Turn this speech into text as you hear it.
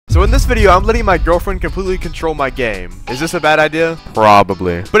So in this video, I'm letting my girlfriend completely control my game. Is this a bad idea?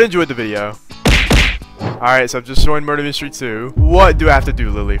 Probably. But enjoy the video. Alright, so I've just joined Murder Mystery 2. What do I have to do,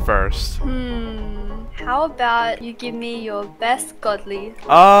 Lily, first? How about you give me your best godly?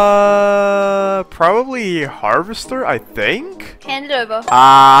 Probably Harvester, I think? Hand it over.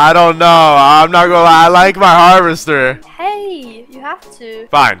 I don't know. I'm not gonna lie. I like my Harvester. Hey, you have to.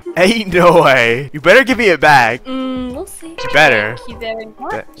 Fine. Ain't no way. You better give me it back. We'll see. You better. Thank you very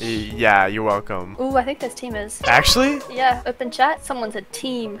much. Yeah, you're welcome. Ooh, I think there's teamers. Actually? Yeah, open chat. Someone's a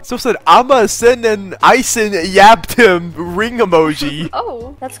team. So said, I'ma send an icing yapped him ring emoji.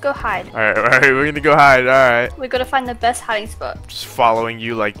 Oh, let's go hide. Alright, we're gonna go hide. Alright. We gotta find the best hiding spot. Just following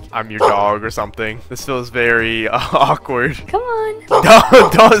you like I'm your dog or something. This feels very awkward. Come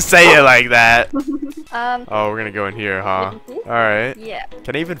on. Don't say it like that. Oh, we're gonna go in here, huh? Alright. Yeah.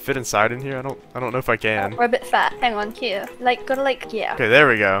 Can I even fit inside in here? I don't know if I can. We're a bit fat. Hang on, here. Like, gotta like, yeah. Okay, there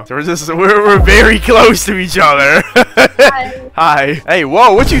we go. So we're very close to each other. Hi. Hi. Hey,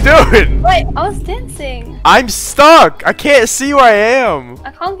 whoa, what you doing? Wait, I was dancing. I'm stuck. I can't see where I am.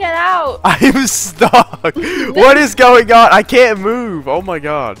 I can't get out. I'm stuck. What is going on? I can't move. Oh my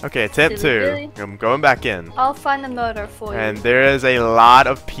god. Okay, attempt 2. Really? I'm going back in. I'll find the murder for you. And there is a lot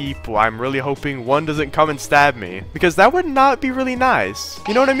of people. I'm really hoping one doesn't come and stab me. Because that would not be really nice.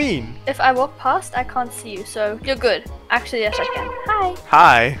 You know what I mean? If I walk past, I can't see you, so you're good. Actually, yes, I can. Hi.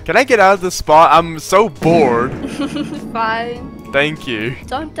 Hi. Can I get out of this spot? I'm so bored. Fine. Thank you.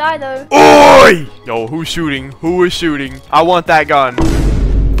 Don't die, though. Oi! Yo, who's shooting? Who is shooting? I want that gun.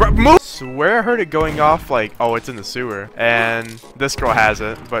 Swear I heard it going off like, oh, it's in the sewer. And this girl has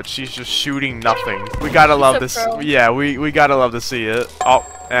it, but she's just shooting nothing. We gotta love this. Yeah, we gotta love to see it. Oh,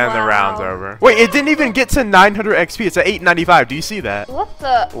 and the round's over. Wait, it didn't even get to 900 XP. It's at 895. Do you see that? What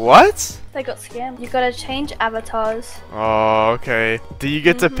the? What? They got scammed. You gotta change avatars. Oh, okay. Do you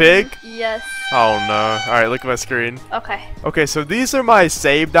get to pick? Yes. Oh no. Alright, look at my screen. Okay. Okay, so these are my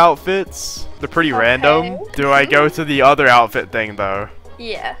saved outfits. They're pretty random. Do I go to the other outfit thing though?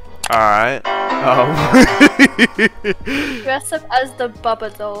 Yeah. Alright. Dress up as the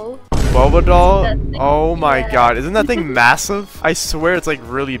Bubba doll. Bubba doll? Oh my Yeah. god. Isn't that thing massive? I swear it's like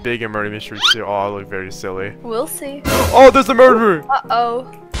really big in Murder Mystery 2. Oh, I look very silly. We'll see. Oh, there's the murderer!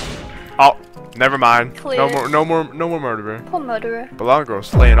 Uh-oh. Oh, never mind. Clear. No more murderer. Poor murderer. Belongro's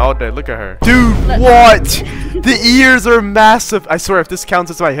slaying all day. Look at her. Dude, what? The ears are massive. I swear, if this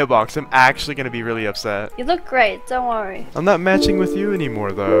counts as my hitbox, I'm actually gonna be really upset. You look great. Don't worry. I'm not matching with you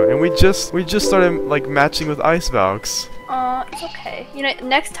anymore though, and we just started like matching with Ice Valks. It's okay. You know,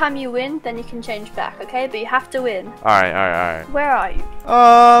 next time you win, then you can change back, okay? But you have to win. Alright. Where are you?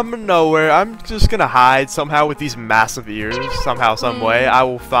 Nowhere. I'm just gonna hide somehow with these massive ears. Somehow, some way. I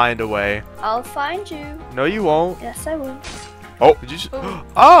will find a way. I'll find you. No, you won't. Yes, I will. Oh, did you just...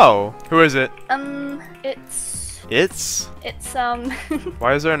 Oh! Who is it? It's,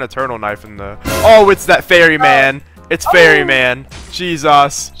 Why is there an eternal knife in the... Oh, it's that fairy man. It's fairy man.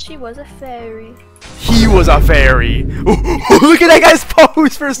 Jesus. She was a fairy. He was a fairy. Look at that guy's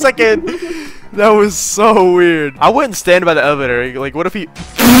pose for a second. That was so weird. I wouldn't stand by the elevator. Like, what if he...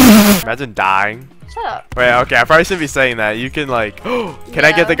 Imagine dying. Shut up. Wait, okay, I probably shouldn't be saying that. You can, like... Can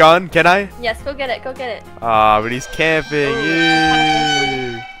I get the gun? Can I? Yes, go get it. Go get it. But he's camping.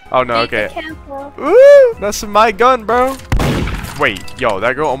 Ew. Oh, no, okay. Ooh, that's my gun, bro. Wait, yo,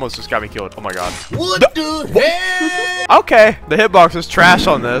 that girl almost just got me killed. Oh my god. What the hell? Okay, the hitbox is trash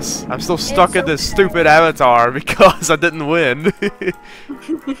on this. I'm still stuck in this stupid avatar because I didn't win.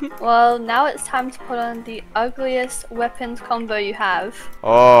 Well, now it's time to put on the ugliest weapons combo you have.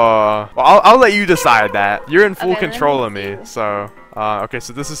 Oh, well, I'll let you decide that. You're in full Okay, control of let me me, see. so. Okay,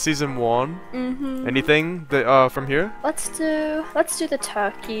 so this is season 1. Anything that from here? Let's do the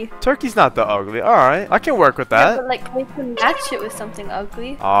turkey. Turkey's not that ugly. All right, I can work with Yeah, that. but like we can match it with something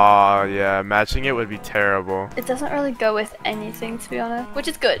ugly. Oh yeah, matching it would be terrible. It doesn't really go with anything, to be honest, which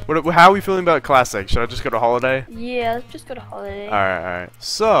is good. How are we feeling about classic? Should I just go to holiday? Yeah, let's just go to holiday. All right.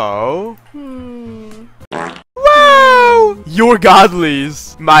 So. Wow! Your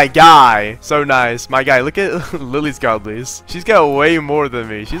godlies, my guy. So nice, my guy. Look at Lily's godlies. She's got way more than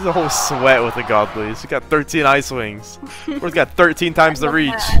me. She's a whole sweat with the godlies. She got 13 ice wings. We've got 13 times the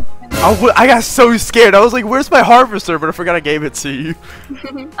reach. I got so scared. I was like, "Where's my harvester?" But I forgot I gave it to you.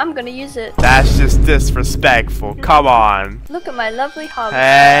 I'm gonna use it. That's just disrespectful. Come on. Look at my lovely harvester.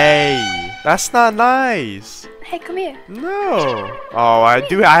 Hey, that's not nice. Hey, come here. No. Oh, I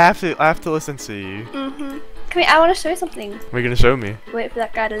do. I have to listen to you. Come here. I want to show you something. What are you gonna show me? Wait for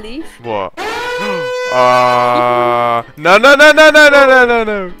that guy to leave. What? No, no, no, no, no, no, no, no,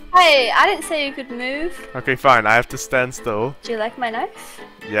 no. Hey, I didn't say you could move. Okay, fine. I have to stand still. Do you like my knife?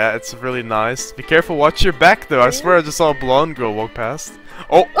 Yeah, it's really nice. Be careful. Watch your back, though. I swear I just saw a blonde girl walk past.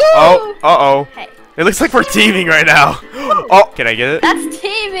 Oh, oh, uh-oh. Hey. It looks like we're teaming right now. Oh, can I get it? That's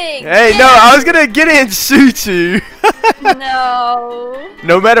teaming! Hey, no, I was gonna get it and shoot you. No.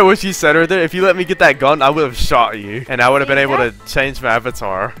 No matter what you said right there, if you let me get that gun, I would have shot you. And I would have been able to change my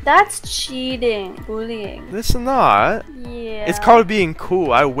avatar. That's cheating. Bullying. It's not. Yeah. It's called being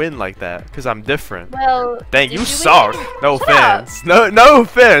cool. I win like that because I'm different. Well, Dang, did you suck. win? No Shut offense. No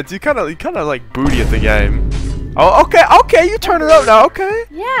offense. You kind of like booty at the game. Oh, okay. You turn it up now. Okay.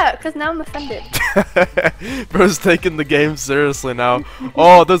 Yeah, because now I'm offended. Bro's taking the game seriously now.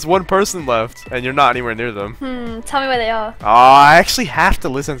 Oh, there's one person left, and you're not anywhere near them. Tell me where they are. Oh, I actually have to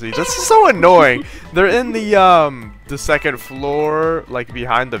listen to you. This is so annoying. They're in the second floor, like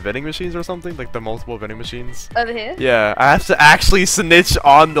behind the vending machines or something, like the multiple vending machines. Over here? Yeah, I have to actually snitch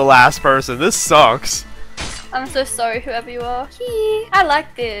on the last person. This sucks. I'm so sorry, whoever you are. I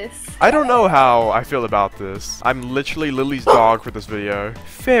like this. I don't know how I feel about this. I'm literally Lily's dog for this video.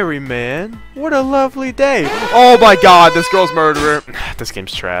 Ferryman, what a lovely day. Oh my god, this girl's murderer. This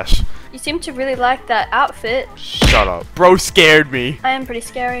game's trash. You seem to really like that outfit. Shut up. Bro scared me. I am pretty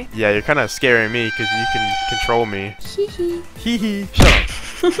scary. Yeah, you're kind of scaring me because you can control me. Hee Hee hee. Shut up.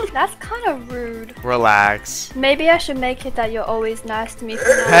 That's kind of rude. Relax. Maybe I should make it that you're always nice to me for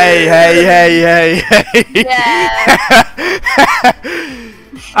now. Hey. Yeah.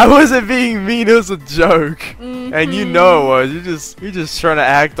 I wasn't being mean, it was a joke. And you know it was. You're just trying to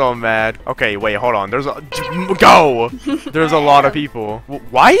act all mad. Okay, wait, hold on. There's a There's a lot of people.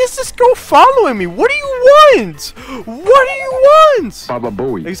 Why is this girl following me? What do you want? What do you want? Baba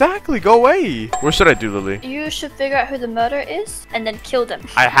Booey. Exactly, go away. What should I do, Lily? You should figure out who the murderer is and then kill them.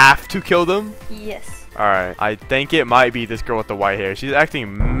 I have to kill them? Yes. Alright, I think it might be this girl with the white hair. She's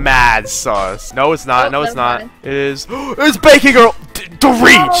acting mad sus. No, it's not. Oh, No, it's never not. mind. It is. It's Bacon Girl! The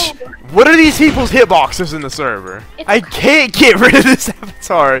reach! No. What are these people's hitboxes in the server? It's I can't get rid of this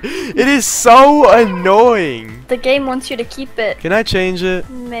avatar. It is so annoying. The game wants you to keep it. Can I change it?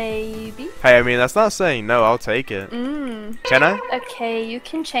 Maybe. Hey, I mean, that's not saying no. I'll take it. Can I? Okay, you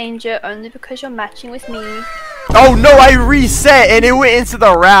can change it only because you're matching with me. Oh no, I reset and it went into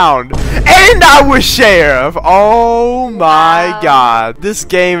the round. And I was sheriff. Oh my god. This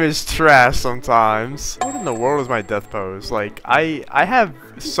game is trash sometimes. What in the world is my death pose? Like, I have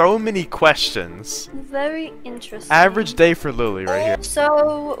so many questions. Very interesting. Average day for Lily right here.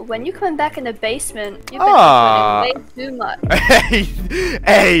 So, when you come back in the basement, you've been Ah. uploading way too much.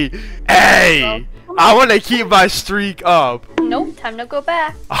 Hey! I want to keep my streak up. Nope, time to go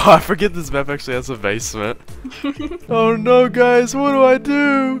back. Oh, I forget this map actually has a basement. Oh no, guys, what do I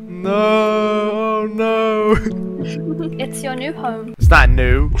do? No, oh no. It's your new home. It's not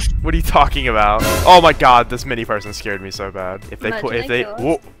new. What are you talking about? Oh my god, this mini person scared me so bad. If they put, they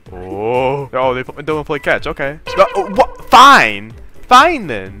don't play catch. Okay. What? Fine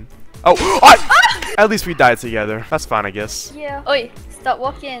then. At least we died together. That's fine, I guess. Yeah. Oi, stop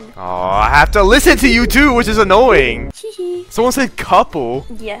walking. Oh, I have to listen to you too, which is annoying. Someone said couple.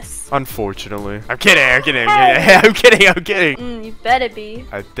 Yes. Unfortunately. I'm kidding. Hey. I'm kidding. You better be.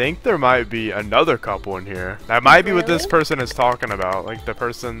 I think there might be another couple in here. That might be what this person is talking about. Like the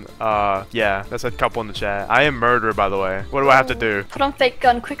person, yeah, that said couple in the chat. I am murderer, by the way. What do I have to do? Put on fake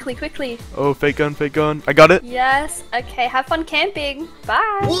gun quickly. Oh, fake gun. I got it. Yes. Okay, have fun camping.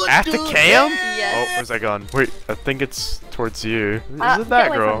 Bye. After camp? Yes. Oh, where's that gun? Wait, I think it's towards you. Is it Get that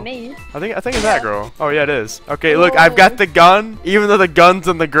away girl? from me. I think it's that girl. Oh yeah, it is. Okay, look, I've got the gun, even though the gun's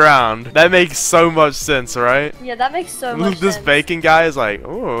on the ground. That makes so much sense, right? Yeah, that makes so much This sense. bacon guy is like,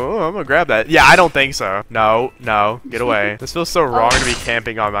 oh, I'm gonna grab that. Yeah, I don't think so. No, get away. This feels so wrong to be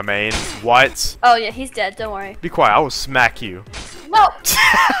camping on my main. What? Oh yeah, he's dead. Don't worry. Be quiet. I will smack you. No.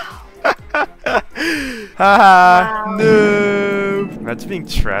 Haha. Wow. No. Imagine being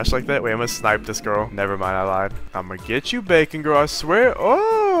trash like that. Wait, I'm gonna snipe this girl. Never mind, I lied. I'm gonna get you, bacon girl. I swear.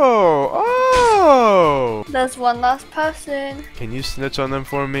 Oh. There's one last person. Can you snitch on them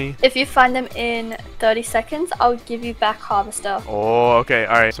for me? If you find them in 30 seconds, I'll give you back harvester. Oh, okay.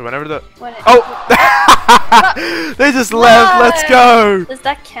 All right. So whenever the When it- they just left. Let's go. Does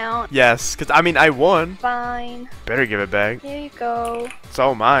that count? Yes, because I mean I won. Fine. Better give it back. Here you go. It's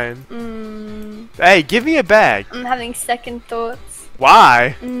all mine. Hey, give me a bag. I'm having second thoughts.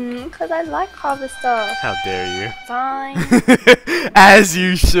 Why? Because I like harvester. How dare you? Fine. As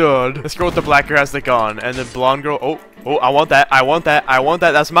you should. This girl with the black hair has the gun, and the blonde girl. Oh, I want that.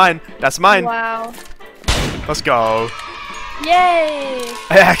 That's mine. Wow. Let's go. Yay!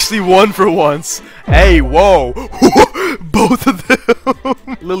 I actually won for once. Hey, whoa. Both of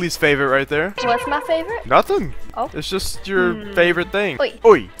them. Lily's favorite right there. What's my favorite? Nothing. Oh. It's just your favorite thing. Oi.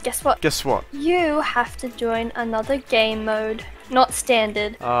 Oi. Guess what? Guess what? You have to join another game mode. Not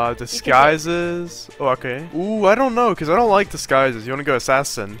standard. Disguises. Oh, okay. Ooh, I don't know, because I don't like disguises. You want to go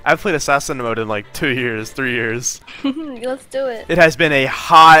assassin? I've played assassin mode in like 2 years, 3 years. Let's do it. It has been a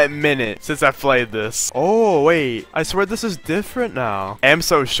hot minute since I've played this. Oh, wait. I swear this is different now. I'm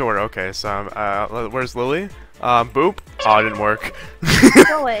so short. Okay, so where's Lily? Boop. Oh, it didn't work.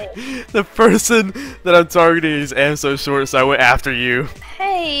 Go away. The person that I'm targeting is am so short, so I went after you.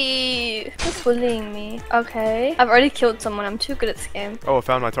 Hey, who's bullying me? Okay. I've already killed someone. I'm too good at this game. Oh, I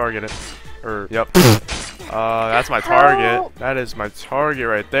found my target. Yep. That's my target. That is my target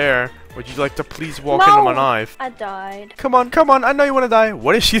right there. Would you like to please walk into my knife? I died. Come on, come on. I know you want to die.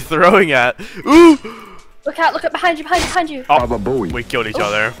 What is she throwing at? Ooh! Look out, look out, behind you. Oh, we killed each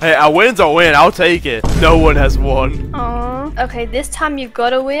other. Hey, a win's a win. I'll take it. No one has won. Aww. Okay, this time you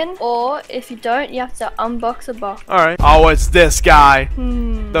gotta win, or if you don't, you have to unbox a box. Alright. Oh, it's this guy.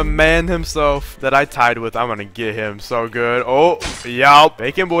 The man himself that I tied with. I'm gonna get him so good. Oh, yup.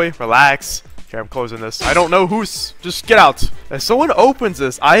 Bacon boy, relax. Okay, I'm closing this. I don't know who's... Just get out. If someone opens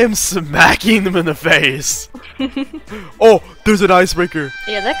this, I am smacking them in the face. Oh, there's an icebreaker.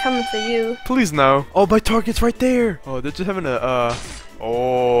 Yeah, they're coming for you. Please no. Oh, my target's right there. Oh, they're just having a,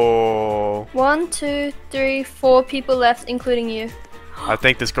 Oh. 1, 2, 3, 4 people left, including you. I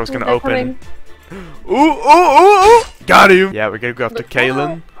think this girl's gonna They're open. coming. Ooh. Got him. Yeah, we're gonna go after Look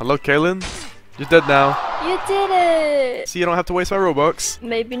Kaylin. out. Hello, Kaylin. You're dead now. You did it! See, you don't have to waste my Robux.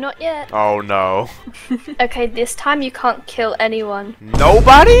 Maybe not yet. Oh, no. Okay, this time you can't kill anyone.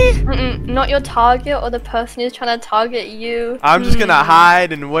 Nobody? Not your target or the person who's trying to target you. I'm just gonna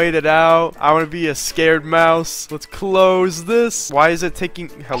hide and wait it out. I wanna be a scared mouse. Let's close this. Why is it taking...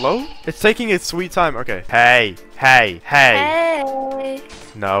 Hello? It's taking its sweet time. Okay. Hey. Hey.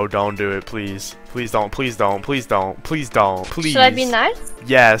 No, don't do it, please. Please don't. Please don't. Please don't. Please don't. Please. Should I be nice?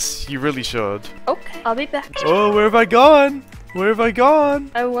 Yes, you really should. Okay, I'll be back. Oh, where have I gone? Where have I gone?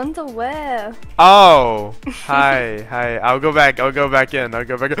 I wonder where. Oh, hi. I'll go back in.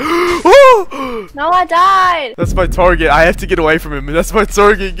 Oh! No, I died. That's my target. I have to get away from him. That's my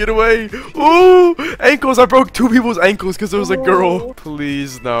target. Get away. Ooh, ankles. I broke 2 people's ankles because there was a girl.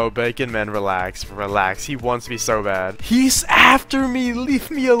 Please, no. Bacon Man, relax. He wants me so bad. He's after me. Leave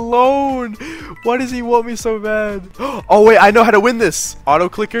me alone. Why does he want me so bad? Oh, wait. I know how to win this. Auto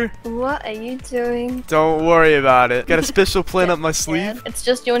clicker. What are you doing? Don't worry about it. Got a special plan up my sleeve. It's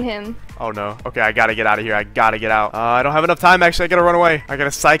just you and him. Oh no. Okay, I gotta get out of here. I gotta get out. I don't have enough time actually. I gotta run away. I gotta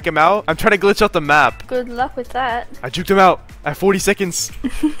psych him out. I'm trying to glitch out the map. Good luck with that. I juked him out at 40 seconds.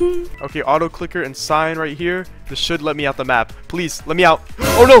 Okay, auto clicker and sign right here. This should let me out the map. Please, let me out.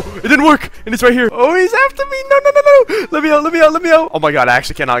 Oh no, it didn't work. And it's right here. Oh, he's after me. No. Let me out. Oh my god, I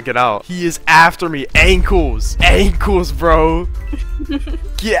actually cannot get out. He is after me. Ankles, bro.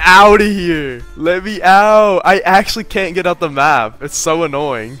 Get out of here. Let me out. I actually can't get out the map. It's so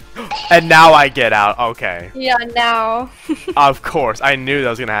annoying. And now I get out. Okay. Yeah, now. Of course. I knew that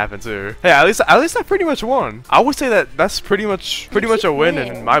was gonna happen too. Hey, at least I pretty much won. I would say that's pretty much a win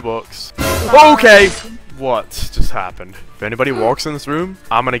in my books. Okay. What just happened? If anybody walks in this room,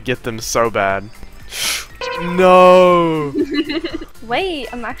 I'm gonna get them so bad. No.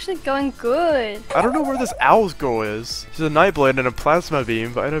 Wait, I'm actually going good. I don't know where this owl's girl is. She's a nightblade and a plasma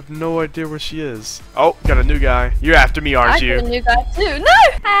beam, but I have no idea where she is. Oh, got a new guy. You're after me, aren't you? I got a new guy too.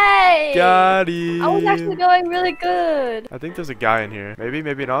 No! Hey! Got him. I was actually going really good. I think there's a guy in here.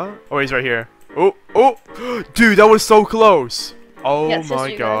 Maybe not. Oh, he's right here. Oh. Dude, that was so close. Oh yeah,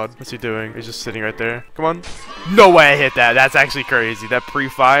 my god. What's he doing? He's just sitting right there. Come on. No way I hit that. That's actually crazy. That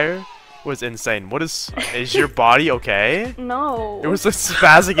pre-fire was insane. What is your body okay? No. It was like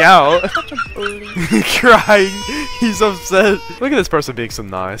spazzing out. Such a bully. Crying. He's upset. Look at this person being so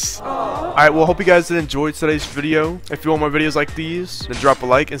nice. Alright, well, hope you guys did enjoy today's video. If you want more videos like these, then drop a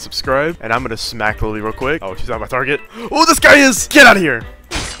like and subscribe. And I'm gonna smack Lily real quick. Oh, she's on my target. Oh, this guy is! Get out of here!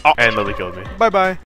 Oh, and Lily killed me. Bye-bye.